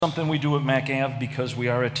Something we do at MacAv because we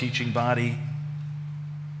are a teaching body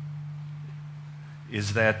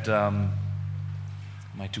is that, am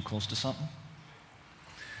I too close to something?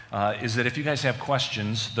 Is that if you guys have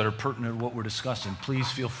questions that are pertinent to what we're discussing,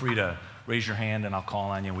 please feel free to raise your hand and I'll call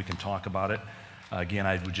on you and we can talk about it. Again,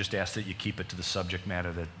 I would just ask that you keep it to the subject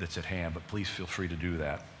matter that's at hand, but please feel free to do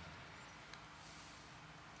that.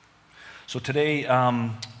 So today,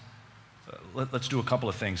 let's do a couple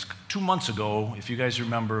of things. 2 months ago, if you guys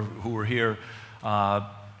remember who were here,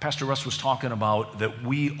 Pastor Russ was talking about that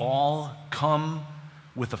we all come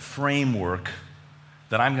with a framework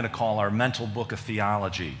that I'm going to call our mental book of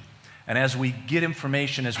theology. And as we get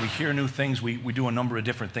information, as we hear new things, we do a number of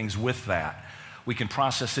different things with that. We can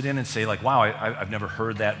process it in and say, like, wow, I've never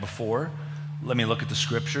heard that before. Let me look at the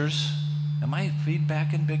scriptures. Am I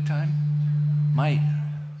feedbacking big time?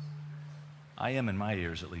 I am in my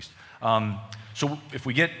ears, at least. So if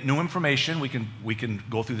we get new information, we can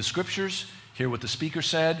go through the scriptures, hear what the speaker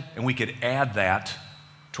said, and we could add that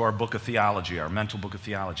to our book of theology, our mental book of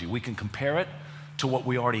theology. We can compare it to what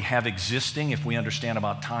we already have existing if we understand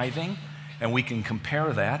about tithing, and we can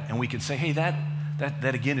compare that, and we can say, hey,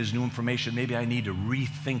 that again is new information. Maybe I need to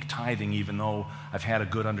rethink tithing even though I've had a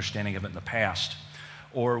good understanding of it in the past.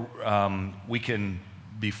 Or we can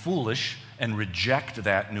be foolish and reject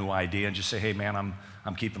that new idea and just say, hey, man,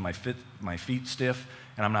 I'm keeping my feet stiff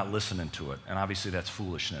and I'm not listening to it. And obviously that's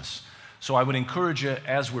foolishness. So I would encourage you,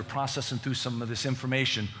 as we're processing through some of this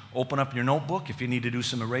information, open up your notebook if you need to do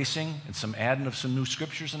some erasing and some adding of some new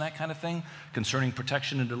scriptures and that kind of thing concerning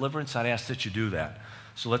protection and deliverance. I'd ask that you do that.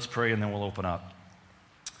 So let's pray and then we'll open up.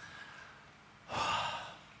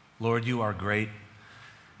 Lord, you are great.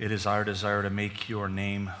 It is our desire to make your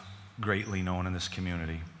name greatly known in this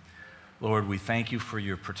community. Lord, we thank you for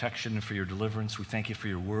your protection and for your deliverance. We thank you for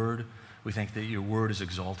your word. We thank that your word is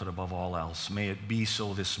exalted above all else. May it be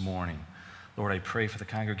so this morning. Lord, I pray for the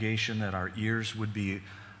congregation that our ears would be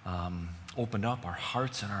opened up, our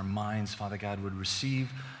hearts and our minds, Father God, would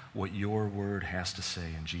receive what your word has to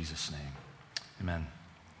say in Jesus' name. Amen.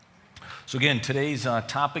 So again, today's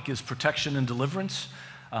topic is protection and deliverance.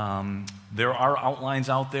 There are outlines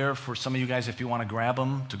out there for some of you guys if you want to grab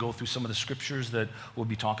them to go through some of the scriptures that we'll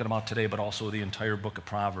be talking about today, but also the entire book of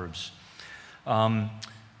Proverbs.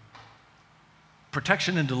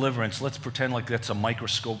 Protection and deliverance, let's pretend like that's a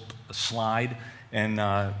microscope slide and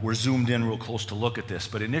we're zoomed in real close to look at this.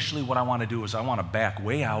 But initially what I want to do is I want to back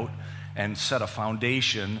way out and set a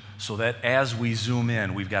foundation so that as we zoom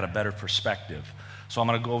in, we've got a better perspective. So I'm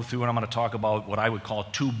going to go through and I'm going to talk about what I would call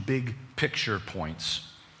 2 big picture points.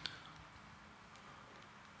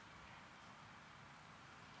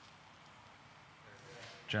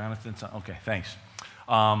 Jonathan, okay, thanks.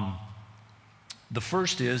 The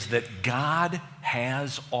first is that God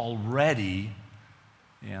has already,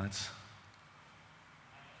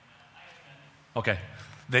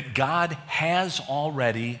 that God has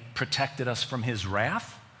already protected us from his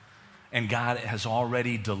wrath, and God has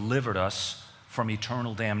already delivered us from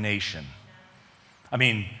eternal damnation. I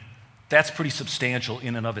mean, that's pretty substantial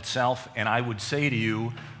in and of itself, and I would say to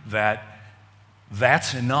you that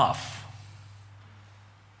that's enough.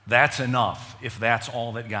 That's enough if that's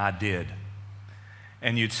all that God did.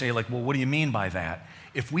 And you'd say, like, well, what do you mean by that?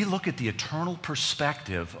 If we look at the eternal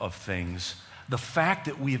perspective of things, the fact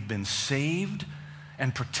that we have been saved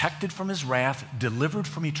and protected from his wrath, delivered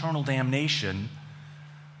from eternal damnation,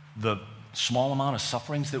 the small amount of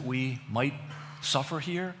sufferings that we might suffer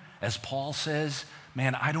here, as Paul says,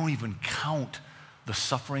 man, I don't even count the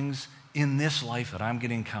sufferings in this life that I'm going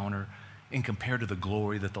to encounter in compared to the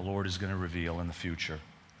glory that the Lord is going to reveal in the future.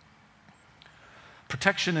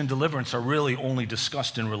 Protection and deliverance are really only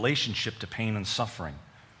discussed in relationship to pain and suffering.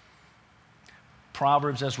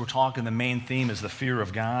 Proverbs, as we're talking, the main theme is the fear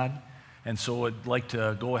of God. And so I'd like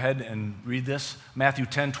to go ahead and read this. Matthew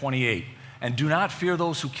 10:28. And do not fear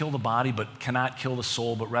those who kill the body but cannot kill the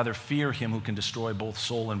soul, but rather fear him who can destroy both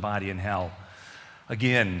soul and body in hell.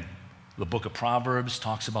 Again, the book of Proverbs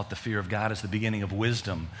talks about the fear of God as the beginning of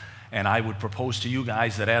wisdom. And I would propose to you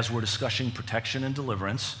guys that as we're discussing protection and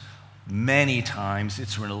deliverance, many times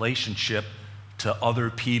it's in relationship to other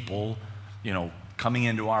people, coming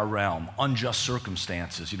into our realm, unjust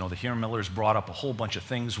circumstances. The Hiermillers brought up a whole bunch of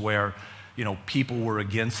things where, people were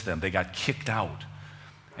against them. They got kicked out.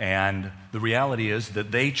 And the reality is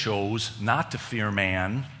that they chose not to fear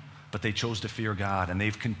man, but they chose to fear God. And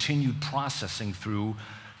they've continued processing through,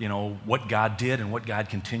 what God did and what God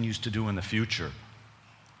continues to do in the future.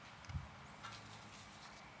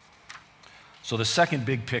 So the second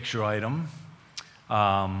big picture item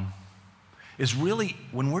is really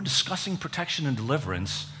when we're discussing protection and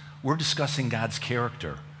deliverance, we're discussing God's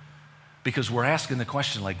character. Because we're asking the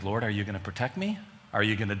question like, Lord, are you going to protect me? Are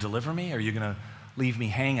you going to deliver me? Are you going to leave me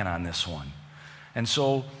hanging on this one? And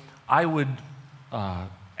so I would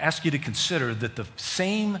ask you to consider that the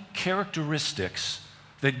same characteristics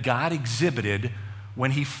that God exhibited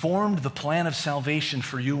when he formed the plan of salvation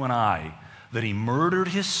for you and I, that he murdered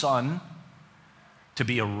his son to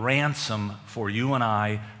be a ransom for you and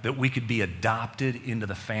I, that we could be adopted into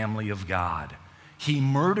the family of God. He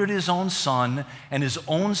murdered his own son, and his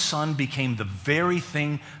own son became the very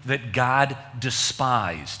thing that God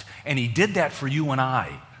despised. And he did that for you and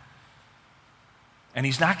I. And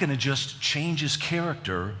he's not going to just change his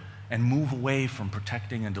character and move away from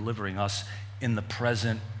protecting and delivering us in the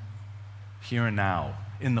present, here and now,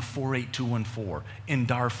 in the 48214, in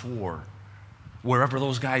Darfur, wherever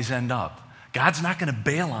those guys end up. God's not going to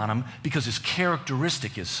bail on them because his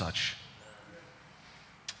characteristic is such.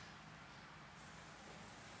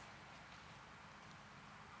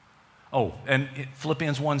 Oh, and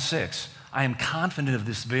Philippians 1:6, I am confident of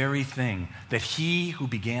this very thing, that he who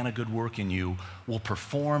began a good work in you will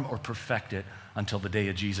perform or perfect it until the day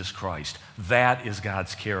of Jesus Christ. That is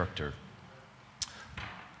God's character.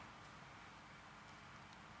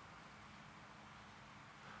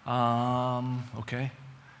 Okay.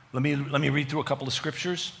 Let me read through a couple of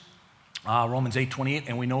scriptures. Romans 8:28,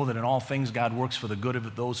 and we know that in all things God works for the good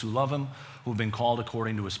of those who love him, who have been called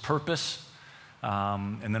according to his purpose.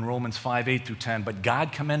 And then Romans 5:8-10, but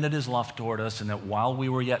God commended his love toward us, and that while we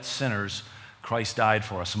were yet sinners, Christ died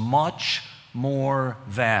for us. Much more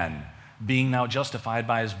than, being now justified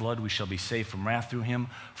by his blood, we shall be saved from wrath through him.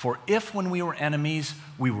 For if when we were enemies,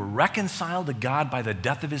 we were reconciled to God by the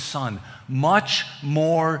death of his son, much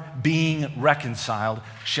more being reconciled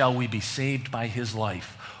shall we be saved by his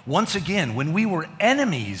life. Once again, when we were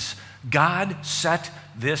enemies, God set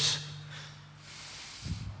this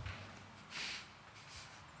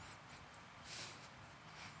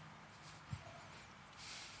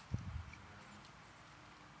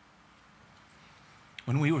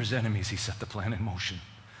When we were his enemies, he set the plan in motion.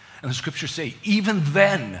 And the scriptures say, even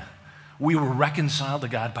then, we were reconciled to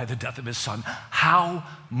God by the death of his son. How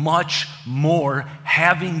much more,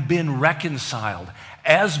 having been reconciled?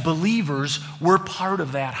 As believers, we're part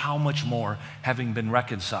of that. How much more, having been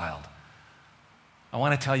reconciled? I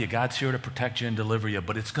want to tell you, God's here to protect you and deliver you,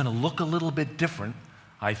 but it's going to look a little bit different,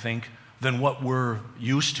 I think, than what we're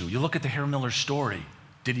used to. You look at the Harry Miller story.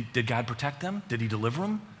 Did God protect them? Did he deliver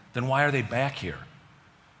them? Then why are they back here?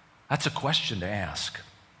 That's a question to ask.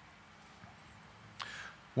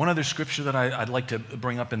 One other scripture that I'd like to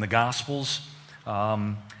bring up in the Gospels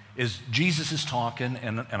is Jesus is talking,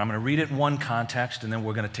 and I'm going to read it in one context, and then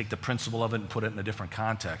we're going to take the principle of it and put it in a different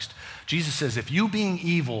context. Jesus says, if you being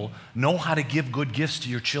evil know how to give good gifts to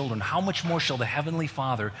your children, how much more shall the Heavenly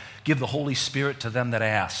Father give the Holy Spirit to them that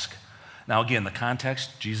ask? Now again, the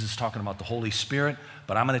context, Jesus is talking about the Holy Spirit,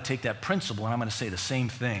 but I'm going to take that principle and I'm going to say the same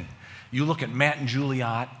thing. You look at Matt and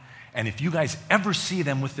Juliet, and if you guys ever see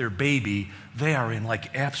them with their baby, they are in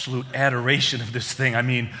like absolute adoration of this thing. I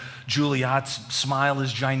mean, Juliet's smile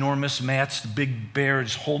is ginormous. Matt's the big bear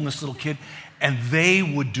is holding this little kid. And they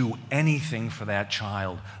would do anything for that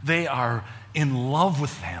child. They are in love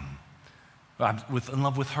with them, in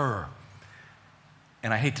love with her.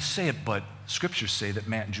 And I hate to say it, but scriptures say that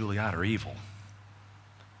Matt and Juliet are evil.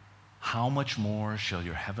 How much more shall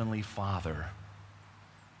your heavenly Father?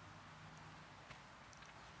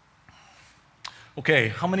 Okay,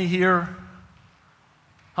 how many here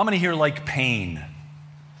like pain?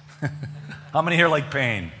 How many here like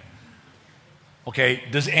pain? Okay,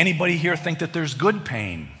 does anybody here think that there's good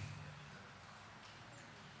pain?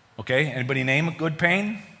 Okay, anybody name a good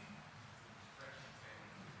pain?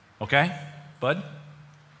 Okay, Bud?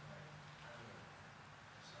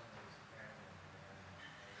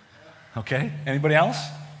 Okay, anybody else?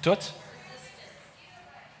 Toots?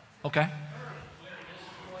 Okay.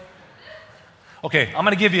 Okay, I'm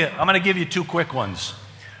going to give you two quick ones.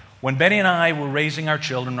 When Betty and I were raising our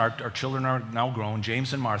children are now grown,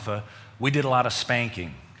 James and Martha, we did a lot of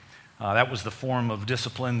spanking. That was the form of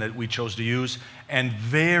discipline that we chose to use. And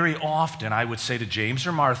very often I would say to James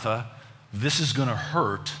or Martha, this is going to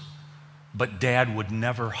hurt, but Dad would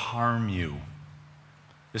never harm you.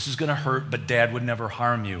 This is going to hurt, but Dad would never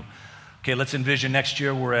harm you. Okay, let's envision next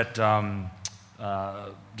year we're at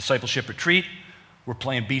discipleship retreat. We're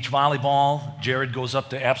playing beach volleyball. Jared goes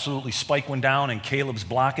up to absolutely spike one down, and Caleb's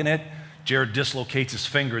blocking it. Jared dislocates his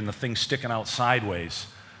finger, and the thing's sticking out sideways.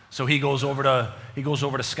 So he goes over to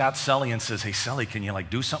Scott Selly and says, "Hey, Selly, can you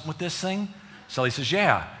do something with this thing?" Selly says,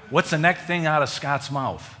 "Yeah." What's the next thing out of Scott's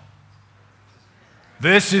mouth?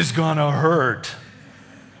 "This is gonna hurt."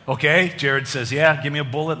 Okay, Jared says, yeah, give me a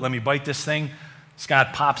bullet, let me bite this thing.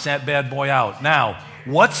 Scott pops that bad boy out. Now,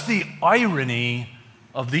 what's the irony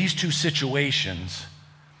of these two situations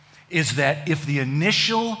is that if the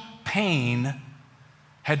initial pain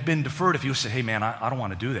had been deferred, if you said, hey man, I don't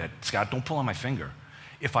want to do that. Scott, don't pull on my finger.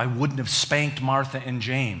 If I wouldn't have spanked Martha and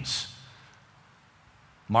James,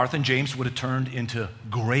 Martha and James would have turned into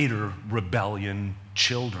greater rebellion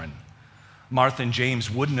children. Martha and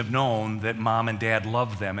James wouldn't have known that mom and dad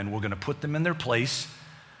loved them and were going to put them in their place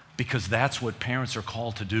because that's what parents are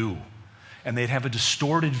called to do. And they'd have a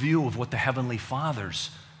distorted view of what the Heavenly Father's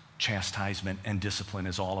chastisement and discipline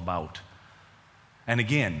is all about. And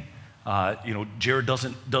again, Jared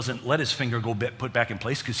doesn't let his finger go put back in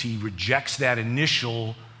place because he rejects that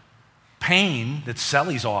initial pain that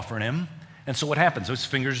Sally's offering him. And so what happens? His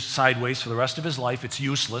finger's sideways for the rest of his life. It's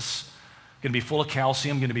useless. Going to be full of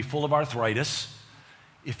calcium, going to be full of arthritis.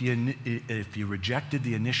 If you rejected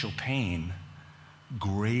the initial pain,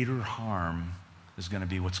 greater harm is going to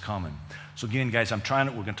be what's coming. So again, guys, we're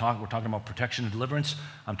talking about protection and deliverance.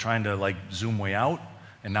 I'm trying to zoom way out,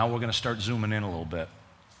 and now we're going to start zooming in a little bit.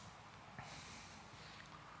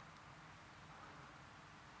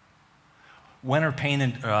 When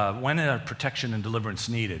are protection and deliverance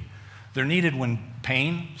needed? They're needed when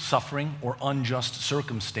pain, suffering, or unjust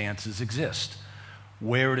circumstances exist.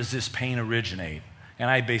 Where does this pain originate? And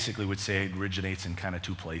I basically would say it originates in kind of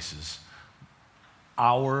two places.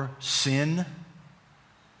 Our sin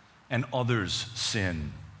and others'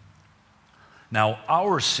 sin. Now,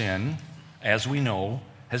 our sin, as we know,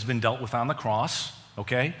 has been dealt with on the cross,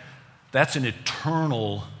 okay? That's an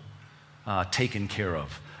eternal taken care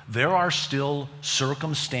of. There are still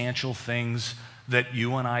circumstantial things that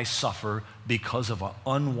you and I suffer because of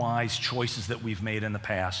unwise choices that we've made in the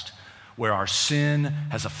past, where our sin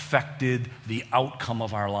has affected the outcome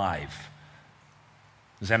of our life.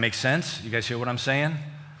 Does that make sense? You guys hear what I'm saying?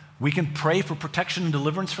 We can pray for protection and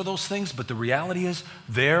deliverance for those things, but the reality is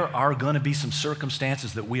there are going to be some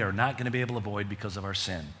circumstances that we are not going to be able to avoid because of our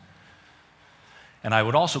sin. And I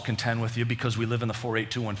would also contend with you, because we live in the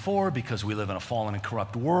 48214, because we live in a fallen and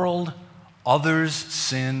corrupt world, others'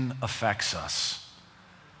 sin affects us.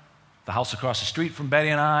 The house across the street from Betty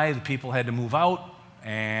and I, the people had to move out,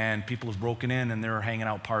 and people have broken in and they're hanging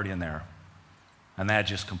out partying there. And that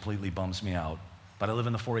just completely bums me out. But I live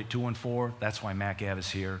in the 48214. That's why Mac Ave is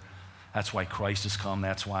here. That's why Christ has come.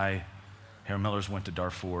 That's why Herr Miller's went to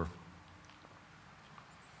Darfur.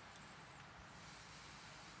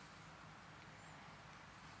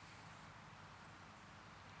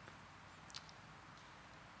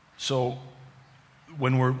 So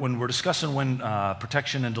when we're discussing when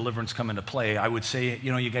protection and deliverance come into play, I would say,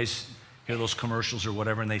 you guys hear those commercials or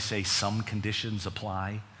whatever, and they say some conditions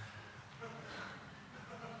apply.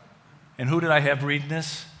 And who did I have reading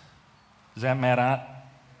this? Is that Matt Ott?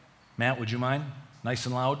 Matt, would you mind? Nice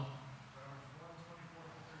and loud?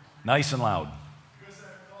 Nice and loud. Because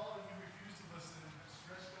I called and you refused to listen,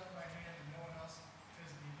 stretched out my hand and no one else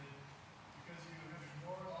has needed. Because you have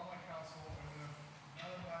ignored all my counsel and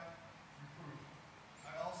none of my reproof.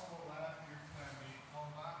 I also will laugh at your calamity.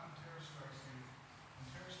 I'll mock when terror strikes you. When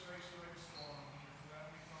terror strikes you like a storm, and your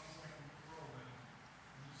calamity comes like a whirlwind,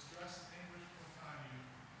 and distress and anguish will time you.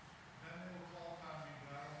 Then they will call upon me,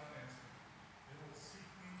 but I will not answer. They will seek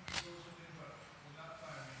me diligently, but will not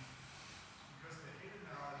find me. Because they hated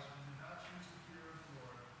knowledge and did not choose the fear of the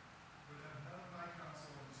Lord, but have none of my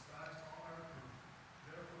counsel and despised all my reproof.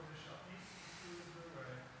 Therefore they shall eat the fruit of their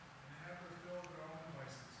way, and have their fill of their own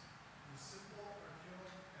devices. The simple are killed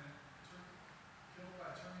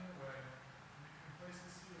by turning away, and the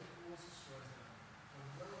complacency of fools destroys them. But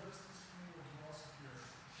whoever listens to me will dwell secure,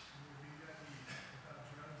 and will be at ease without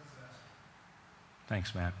dread of disaster.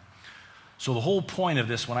 Thanks, Matt. So the whole point of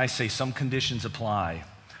this, when I say some conditions apply,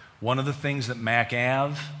 one of the things that Mac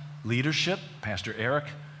Ave leadership, Pastor Eric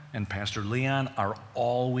and Pastor Leon, are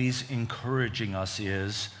always encouraging us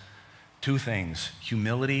is two things: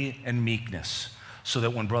 humility and meekness. So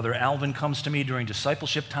that when Brother Alvin comes to me during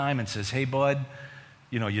discipleship time and says, hey, bud,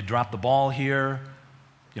 you dropped the ball here,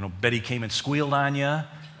 Betty came and squealed on you,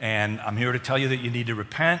 and I'm here to tell you that you need to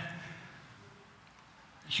repent.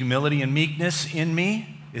 Humility and meekness in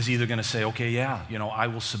me is either going to say, okay, yeah, I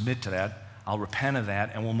will submit to that, I'll repent of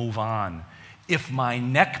that, and we'll move on. If my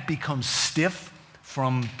neck becomes stiff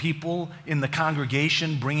from people in the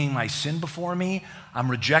congregation bringing my sin before me, I'm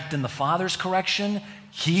rejecting the Father's correction,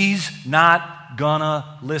 He's not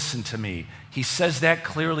gonna listen to me. He says that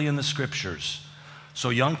clearly in the Scriptures. So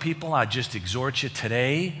young people, I just exhort you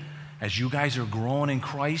today, as you guys are growing in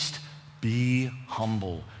Christ, be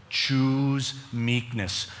humble. Choose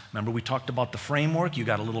meekness. Remember, we talked about the framework. You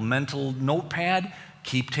got a little mental notepad.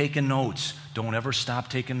 Keep taking notes. Don't ever stop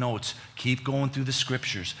taking notes. Keep going through the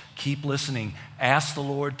scriptures. Keep listening. Ask the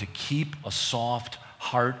Lord to keep a soft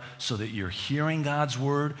heart so that you're hearing God's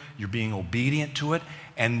word, you're being obedient to it.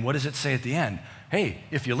 And what does it say at the end? Hey,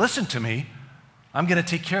 if you listen to me, I'm going to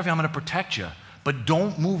take care of you. I'm going to protect you. But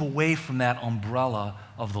don't move away from that umbrella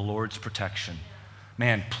of the Lord's protection.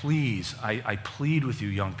 Man, please, I plead with you,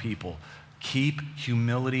 young people, keep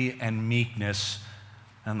humility and meekness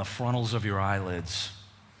on the frontals of your eyelids.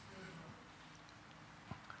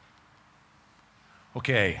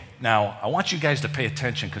 Okay, now I want you guys to pay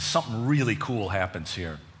attention because something really cool happens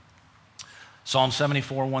here. Psalm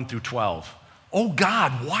 74, 1 through 12. Oh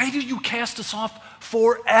God, why do you cast us off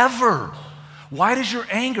forever? Why does your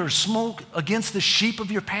anger smoke against the sheep of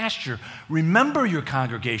your pasture? Remember your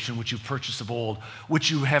congregation, which you've purchased of old, which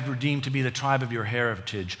you have redeemed to be the tribe of your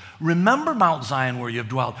heritage. Remember Mount Zion, where you have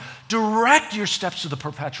dwelt. Direct your steps to the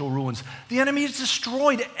perpetual ruins. The enemy has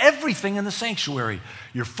destroyed everything in the sanctuary.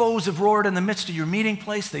 Your foes have roared in the midst of your meeting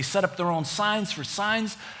place. They set up their own signs for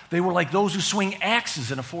signs. They were like those who swing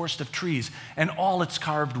axes in a forest of trees and all its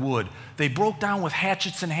carved wood. They broke down with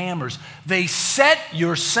hatchets and hammers. They set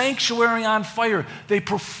your sanctuary on fire. They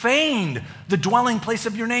profaned the dwelling place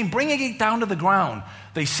of your name, bringing it down to the ground.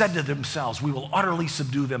 They said to themselves, we will utterly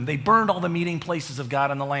subdue them. They burned all the meeting places of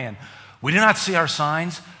God in the land. We did not see our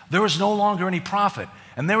signs. There was no longer any prophet,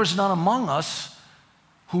 and there is none among us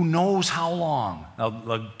who knows how long.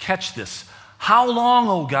 Now catch this. How long,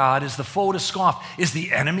 O God, is the foe to scoff? Is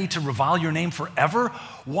the enemy to revile your name forever?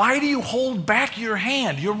 Why do you hold back your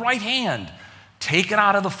hand, your right hand? Take it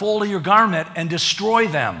out of the fold of your garment and destroy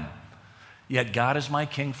them. Yet God is my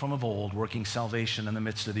king from of old, working salvation in the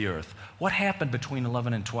midst of the earth. What happened between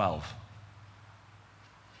 11 and 12?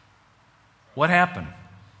 What happened?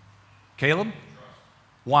 Caleb?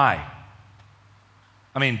 Why?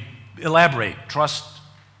 I mean, elaborate. Trust.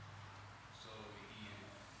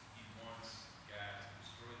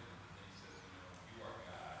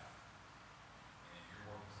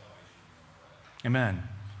 Amen.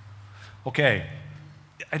 Okay.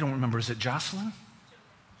 I don't remember. Is it Jocelyn?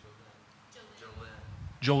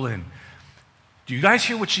 Jolene. Do you guys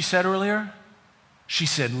hear what she said earlier? She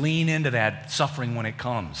said, lean into that suffering when it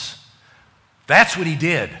comes. That's what he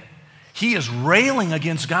did. He is railing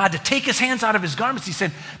against God to take his hands out of his garments. He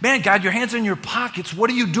said, man, God, your hands are in your pockets. What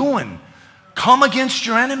are you doing? Come against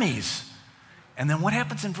your enemies. And then what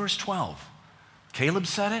happens in verse 12? Caleb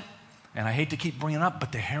said it. And I hate to keep bringing it up,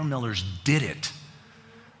 but the hair millers did it.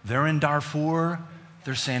 They're in Darfur.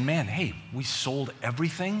 They're saying, man, hey, we sold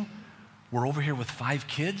everything. We're over here with 5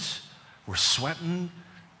 kids. We're sweating.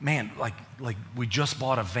 Man, like we just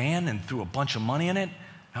bought a van and threw a bunch of money in it.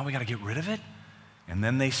 Now we got to get rid of it. And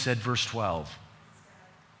then they said, verse 12.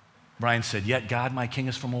 Brian said, yet God, my king,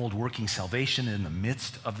 is from old, working salvation in the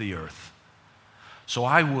midst of the earth. So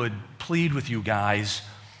I would plead with you guys,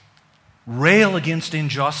 rail against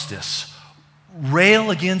injustice.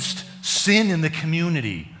 Rail against sin in the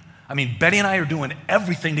community. I mean, Betty and I are doing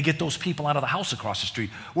everything to get those people out of the house across the street.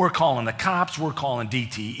 We're calling the cops. We're calling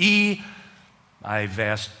DTE. I've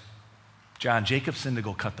asked John Jacobson to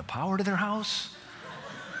go cut the power to their house.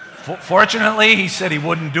 Fortunately, he said he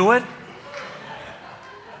wouldn't do it.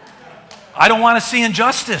 I don't want to see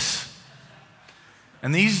injustice.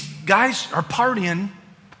 And these guys are partying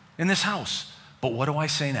in this house. But what do I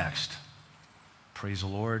say next? Praise the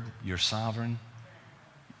Lord, you're sovereign.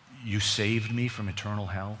 You saved me from eternal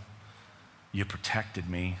hell. You protected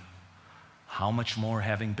me. How much more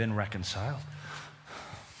having been reconciled?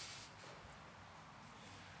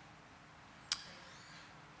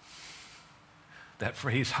 That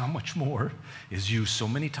phrase, how much more, is used so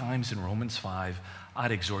many times in Romans 5.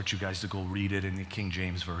 I'd exhort you guys to go read it in the King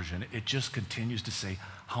James Version. It just continues to say,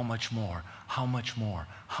 how much more, how much more,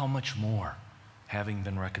 how much more, having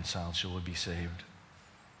been reconciled, shall we be saved.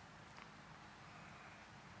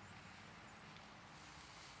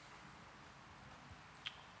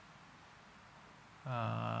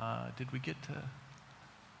 Did we get to...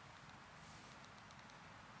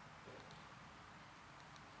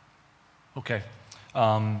 Okay.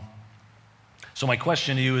 So my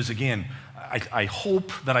question to you is, again, I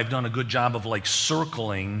hope that I've done a good job of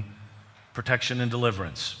circling protection and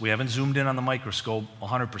deliverance. We haven't zoomed in on the microscope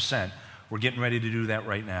 100%. We're getting ready to do that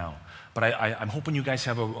right now. But I'm hoping you guys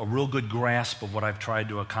have a real good grasp of what I've tried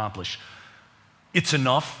to accomplish. It's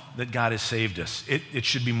enough that God has saved us. It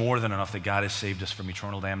should be more than enough that God has saved us from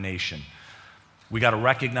eternal damnation. We got to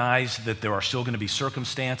recognize that there are still going to be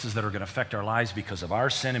circumstances that are going to affect our lives because of our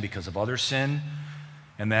sin and because of other sin.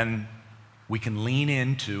 And then we can lean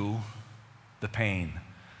into the pain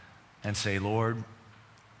and say, Lord,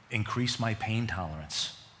 increase my pain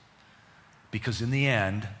tolerance. Because in the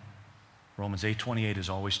end, Romans 8:28 is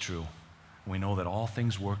always true. We know that all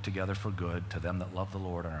things work together for good to them that love the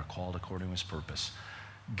Lord and are called according to his purpose.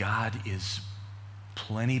 God is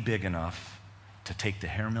plenty big enough to take the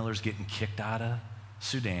hair millers getting kicked out of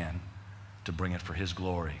Sudan to bring it for his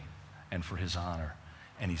glory and for his honor.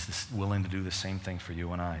 And he's willing to do the same thing for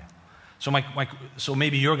you and I. So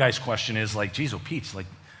maybe your guys' question is like, geez, Pete, like,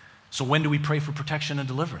 so when do we pray for protection and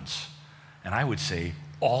deliverance? And I would say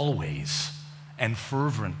always and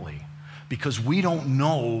fervently, because we don't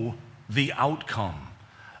know the outcome.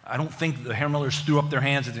 I don't think the hair millers threw up their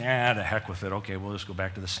hands and said, the heck with it. Okay, we'll just go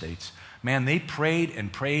back to the States. Man, they prayed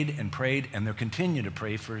and prayed and prayed, and they're continuing to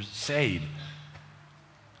pray for Said.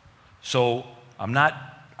 So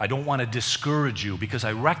I don't want to discourage you, because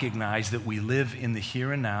I recognize that we live in the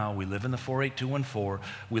here and now. We live in the 48214.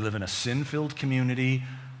 We live in a sin-filled community.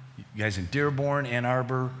 You guys in Dearborn, Ann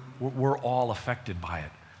Arbor, we're all affected by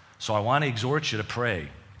it. So I want to exhort you to pray.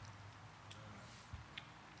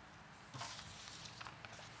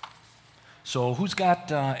 So who's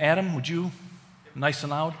got, Adam, would you, nice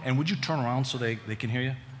and loud, and would you turn around so they can hear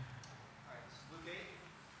you?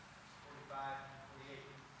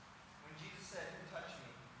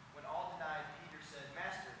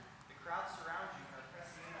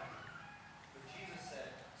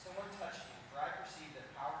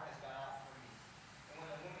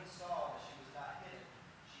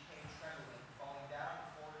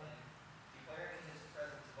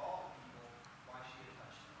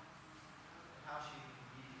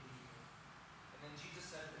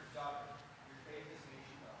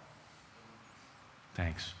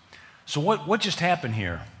 Thanks. So what just happened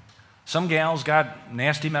here? Some gal's got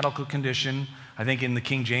nasty medical condition. I think in the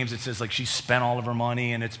King James it says like she spent all of her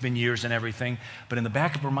money and it's been years and everything. But in the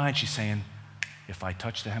back of her mind she's saying, if I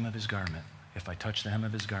touch the hem of his garment, if I touch the hem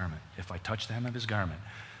of his garment, if I touch the hem of his garment.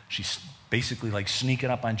 She's basically like sneaking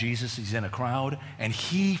up on Jesus. He's in a crowd and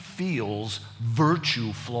he feels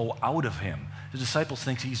virtue flow out of him. His disciples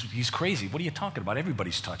think he's crazy. What are you talking about?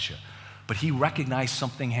 Everybody's touched you. But he recognized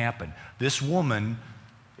something happened. This woman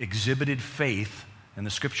exhibited faith, and the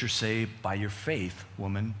scriptures say, by your faith,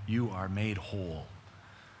 woman, you are made whole.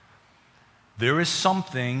 There is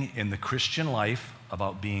something in the Christian life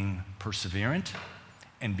about being perseverant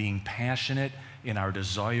and being passionate in our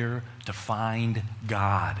desire to find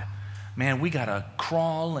God. Man, we got to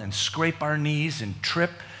crawl and scrape our knees and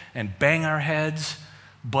trip and bang our heads,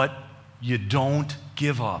 but you don't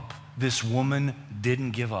give up. This woman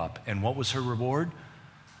didn't give up. And what was her reward?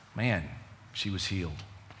 Man, she was healed.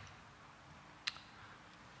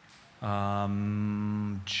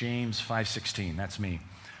 James 5:16, that's me.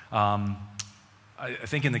 I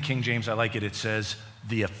think in the King James, I like it. It says,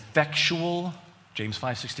 the effectual, James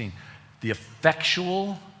 5:16, the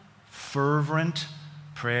effectual, fervent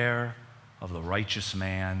prayer of the righteous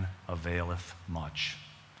man availeth much.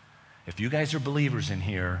 If you guys are believers in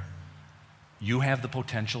here, you have the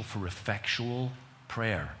potential for effectual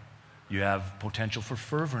prayer. You have potential for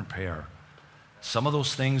fervent prayer. Some of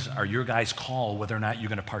those things are your guys' call, whether or not you're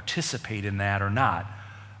going to participate in that or not.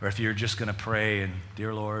 Or if you're just going to pray and,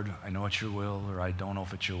 dear Lord, I know it's your will, or I don't know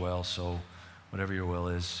if it's your will, so whatever your will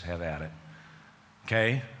is, have at it.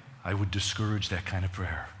 Okay? I would discourage that kind of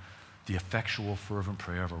prayer. The effectual, fervent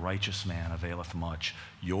prayer of a righteous man availeth much.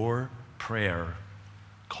 Your prayer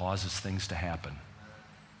causes things to happen.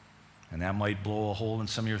 And that might blow a hole in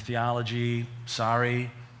some of your theology. Sorry,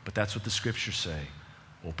 but that's what the scriptures say.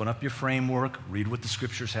 Open up your framework, read what the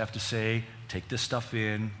scriptures have to say, take this stuff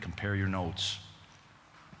in, compare your notes.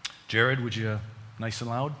 Jared, would you, nice and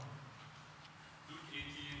loud? Luke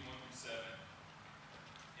 18:1-7.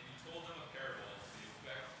 And he told them a parable to the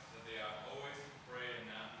effect that they ought always to pray and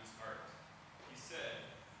not lose heart. He said,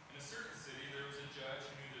 in a certain city there was a judge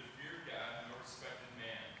who neither feared God nor respected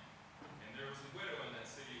man. And there was a widow in that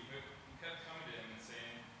city who kept coming to him and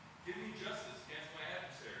saying, give me justice against my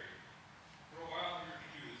adversary. For a while he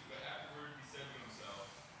refused, but afterward he said to himself,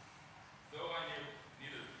 though I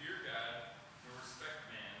neither fear God nor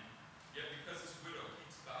respect man, yet because this widow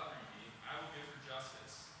keeps bothering me, I will give her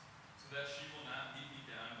justice, so that she will not beat me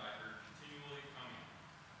down by her continually coming.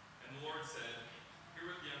 And the Lord said,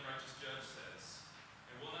 hear what the unrighteous judge says.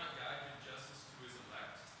 And will not God give justice to his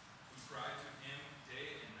elect, who cry to him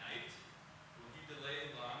day and night? Will he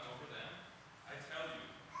delay long over them? I tell you,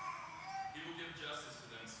 he will give justice to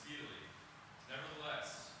them speedily.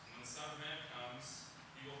 Nevertheless, when the Son of Man comes,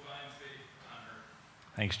 he will find faith on earth.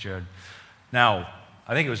 Thanks, Jared. Now,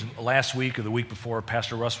 I think it was last week or the week before,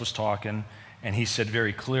 Pastor Russ was talking, and he said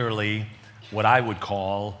very clearly, what I would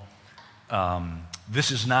call,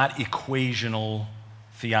 this is not equational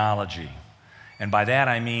theology. And by that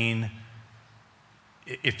I mean,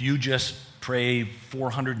 if you just pray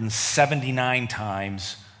 479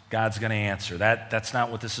 times, God's going to answer. That's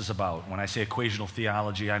not what this is about. When I say equational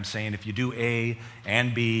theology, I'm saying if you do A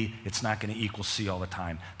and B, it's not going to equal C all the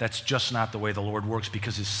time. That's just not the way the Lord works,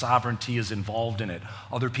 because his sovereignty is involved in it.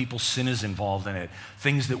 Other people's sin is involved in it.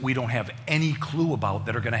 Things that we don't have any clue about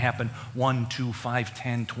that are going to happen 1, 2, 5,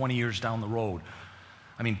 10, 20 years down the road.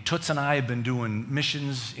 I mean, Toots and I have been doing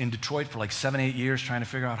missions in Detroit for like 7, 8 years, trying to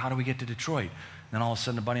figure out how do we get to Detroit. And then all of a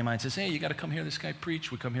sudden a buddy of mine says, hey, you got to come hear this guy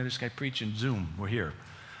preach. We come hear this guy preach, and Zoom, we're here.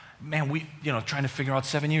 Man, we, trying to figure out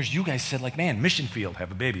 7 years, you guys said like, man, mission field,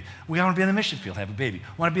 have a baby. We want to be on the mission field, have a baby.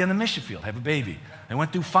 Want to be on the mission field, have a baby. I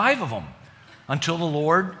went through 5 of them until the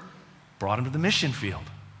Lord brought him to the mission field.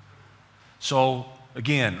 So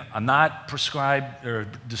again, I'm not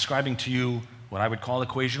describing to you what I would call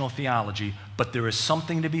equational theology, but there is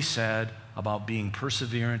something to be said about being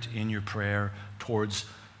perseverant in your prayer towards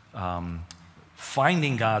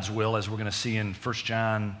finding God's will, as we're going to see in 1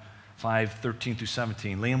 John 5, 13 through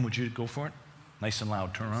 17. Liam, would you go for it? Nice and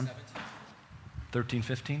loud. Turn on. 13,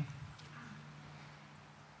 15.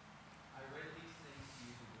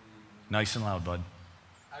 Nice and loud, bud.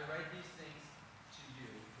 I write these things to you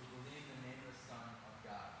who believe the name of the Son of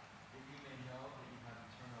God, that you may know that you have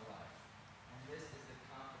eternal life. And this is the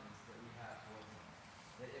confidence that we have towards him,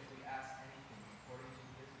 that if we ask anything according to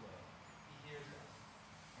his will, he hears us.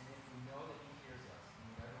 And if we know that he hears us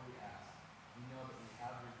in whatever we ask, we know that we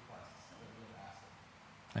have requests that we have asked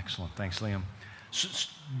him. Excellent. Thanks, Liam.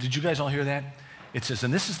 Did you guys all hear that? It says,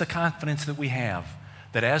 and this is the confidence that we have,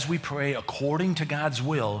 that as we pray according to God's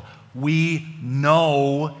will, we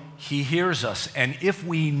know he hears us. And if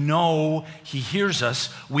we know he hears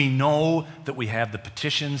us, we know that we have the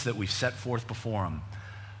petitions that we've set forth before him.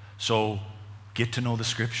 So get to know the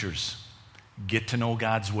scriptures. Get to know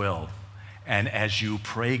God's will. And as you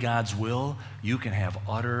pray God's will, you can have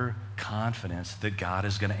utter confidence that God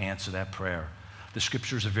is going to answer that prayer. The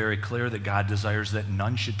scriptures are very clear that God desires that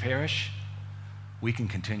none should perish. We can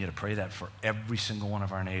continue to pray that for every single one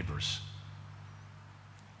of our neighbors.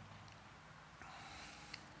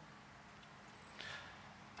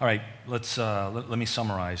 All right, let me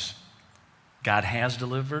summarize. God has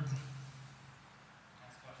delivered.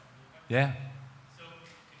 Yeah. So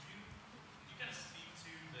could you kind of speak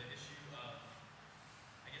to the issue of,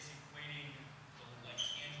 I guess, equating the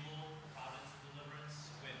tangible providence of deliverance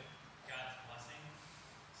with God's blessing?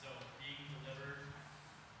 So being delivered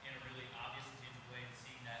in a really obvious and tangible way, and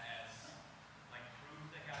seeing that as proof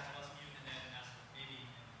that God's blessing you, and then as maybe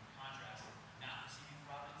in contrast, not receiving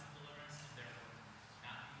providence of deliverance and therefore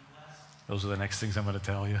not being blessed. Those are the next things I'm going to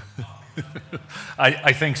tell you.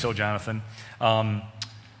 I think so, Jonathan.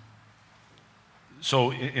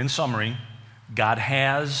 So in summary, God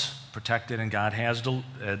has protected and God has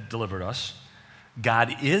delivered us.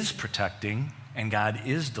 God is protecting and God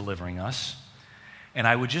is delivering us. And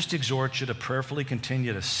I would just exhort you to prayerfully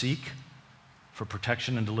continue to seek for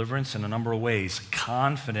protection and deliverance in a number of ways.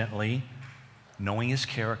 Confidently, knowing his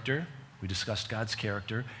character. We discussed God's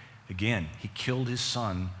character. Again, he killed his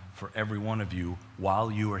son for every one of you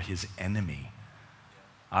while you were his enemy.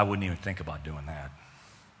 I wouldn't even think about doing that.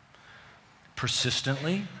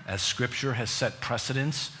 Persistently, as Scripture has set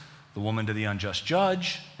precedents, the woman to the unjust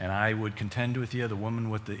judge, and I would contend with you, the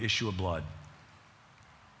woman with the issue of blood.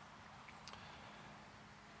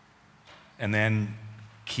 And then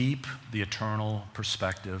keep the eternal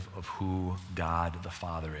perspective of who God the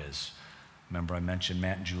Father is. Remember I mentioned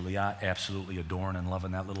Matt and Julia absolutely adoring and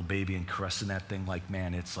loving that little baby and caressing that thing like,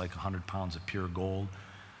 man, it's like 100 pounds of pure gold.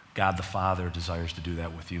 God the Father desires to do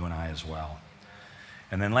that with you and I as well.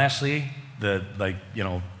 And then lastly, the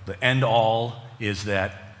end all is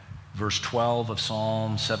that verse 12 of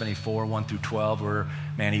Psalm 74, 1 through 12, where,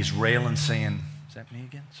 man, he's railing saying, is that me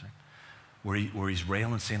again? Sorry. Where he's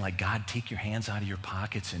railing saying, God, take your hands out of your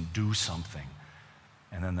pockets and do something.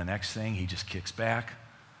 And then the next thing, he just kicks back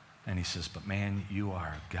and he says, but man, you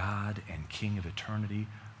are God and King of eternity,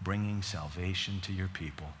 bringing salvation to your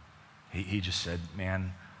people. He just said,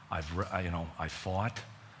 man, I fought,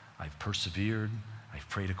 I've persevered, I've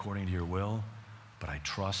prayed according to your will, but I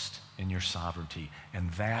trust in your sovereignty.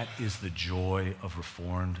 And that is the joy of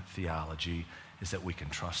Reformed theology, is that we can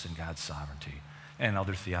trust in God's sovereignty. And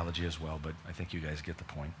other theology as well, but I think you guys get the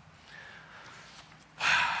point.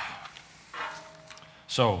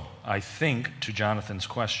 So I think, to Jonathan's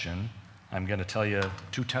question, I'm going to tell you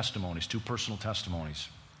two personal testimonies.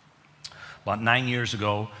 About 9 years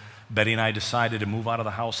ago, Betty and I decided to move out of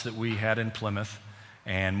the house that we had in Plymouth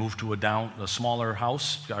and moved to a smaller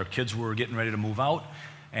house. Our kids were getting ready to move out,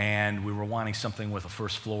 and we were wanting something with a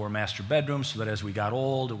first floor master bedroom so that as we got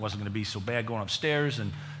old, it wasn't going to be so bad going upstairs,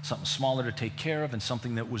 and something smaller to take care of, and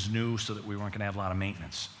something that was new so that we weren't going to have a lot of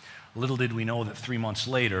maintenance. Little did we know that 3 months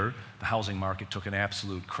later, the housing market took an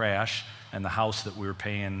absolute crash, and the house that we were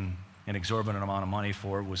paying an exorbitant amount of money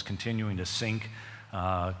for was continuing to sink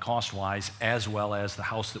cost-wise, as well as the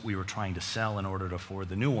house that we were trying to sell in order to afford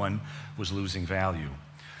the new one was losing value.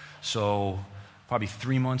 So probably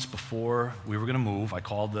 3 months before we were going to move, I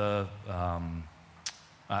called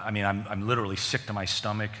I'm literally sick to my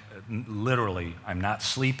stomach. Literally, I'm not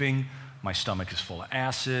sleeping. My stomach is full of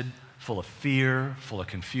acid, full of fear, full of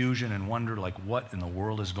confusion and wonder, like, what in the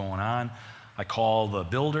world is going on? I call the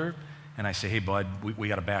builder, and I say, hey, bud, we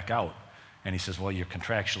got to back out. And he says, well, you're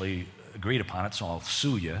contractually agreed upon it, so I'll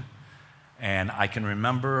sue you. And I can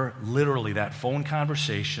remember literally that phone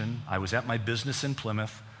conversation. I was at my business in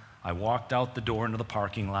Plymouth. I walked out the door into the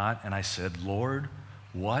parking lot, and I said, Lord,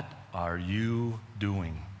 what are you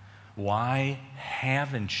doing? Why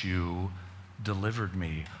haven't you delivered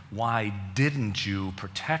me? Why didn't you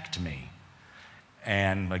protect me?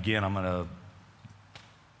 And again,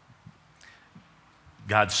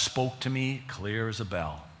 God spoke to me clear as a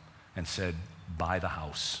bell and said, buy the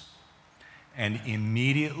house. And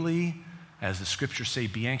immediately, as the scriptures say,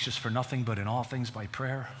 be anxious for nothing, but in all things by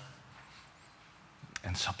prayer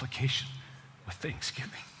and supplication with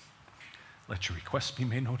thanksgiving. Let your requests be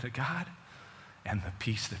made known to God, and the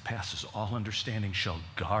peace that passes all understanding shall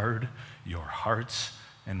guard your hearts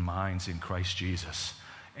and minds in Christ Jesus.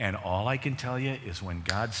 And all I can tell you is when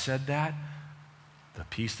God said that, the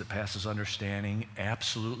peace that passes understanding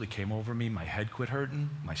absolutely came over me. My head quit hurting.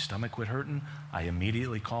 My stomach quit hurting. I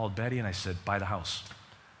immediately called Betty and I said, buy the house.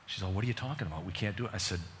 She said, what are you talking about? We can't do it. I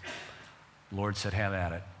said, Lord said, have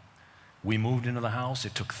at it. We moved into the house.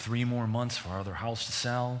 It took 3 more months for our other house to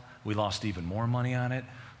sell. We lost even more money on it.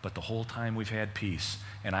 But the whole time we've had peace.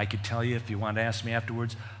 And I could tell you, if you want to ask me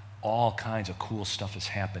afterwards, all kinds of cool stuff has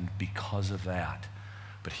happened because of that.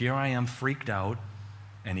 But here I am freaked out.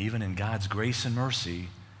 And even in God's grace and mercy,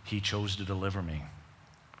 he chose to deliver me.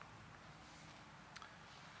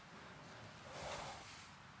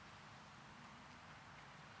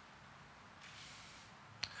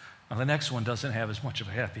 Now, the next one doesn't have as much of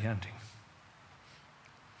a happy ending.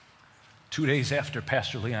 2 days after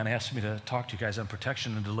Pastor Leon asked me to talk to you guys on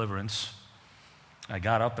protection and deliverance, I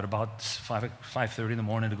got up at about 5:30 in the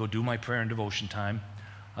morning to go do my prayer and devotion time.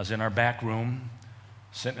 I was in our back room,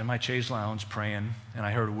 sitting in my chaise lounge praying, and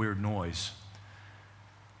I heard a weird noise.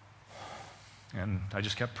 And I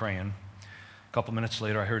just kept praying. A couple minutes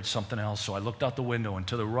later, I heard something else, so I looked out the window, and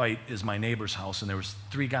to the right is my neighbor's house, and there was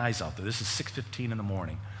 3 guys out there. This is 6:15 in the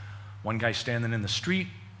morning. One guy standing in the street,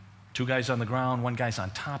 2 guys on the ground, 1 guy's on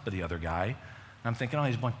top of the other guy. And I'm thinking, oh,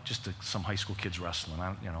 he's just some high school kids wrestling,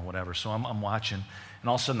 whatever. So I'm watching, and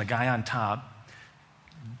all of a sudden the guy on top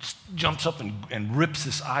jumps up and rips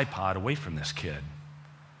this iPod away from this kid.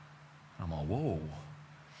 I'm all, whoa.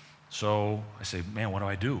 So I say, man,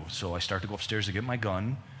 what do? So I start to go upstairs to get my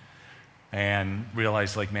gun and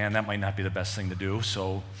realize, like, man, that might not be the best thing to do.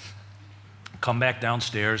 So come back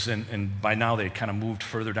downstairs, and by now they kind of moved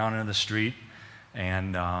further down into the street,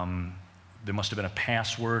 and there must have been a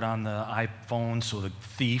password on the iPhone, so the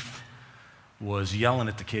thief was yelling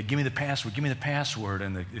at the kid, give me the password,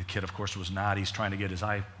 and the kid, of course, was not. He's trying to get his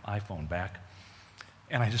iPhone back.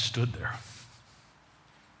 And I just stood there.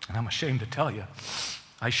 And I'm ashamed to tell you,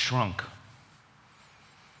 I shrunk.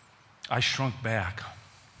 I shrunk back.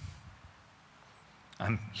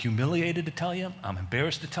 I'm humiliated to tell you. I'm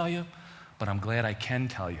embarrassed to tell you. But I'm glad I can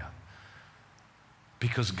tell you.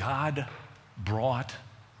 Because God brought,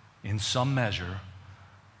 in some measure,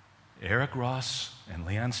 Eric Ross and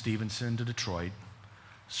Leon Stevenson to Detroit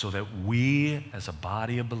so that we, as a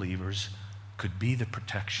body of believers, could be the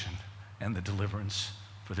protection and the deliverance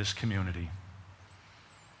for this community.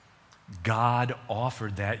 God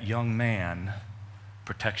offered that young man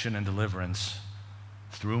protection and deliverance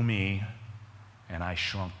through me, and I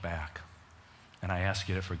shrunk back. And I ask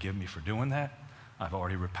you to forgive me for doing that. I've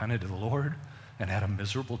already repented to the Lord and had a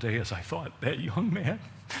miserable day as I thought that young man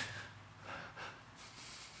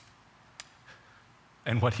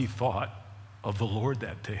and what he thought of the Lord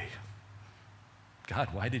that day. God,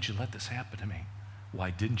 why did you let this happen to me? Why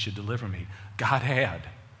didn't you deliver me? God had,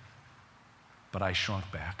 but I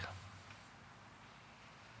shrunk back.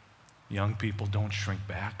 Young people, don't shrink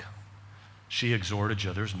back. She exhorted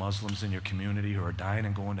you. There's Muslims in your community who are dying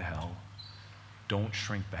and going to hell. Don't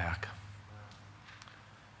shrink back.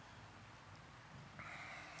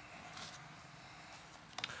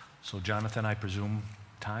 So, Jonathan, I presume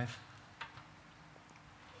tithe?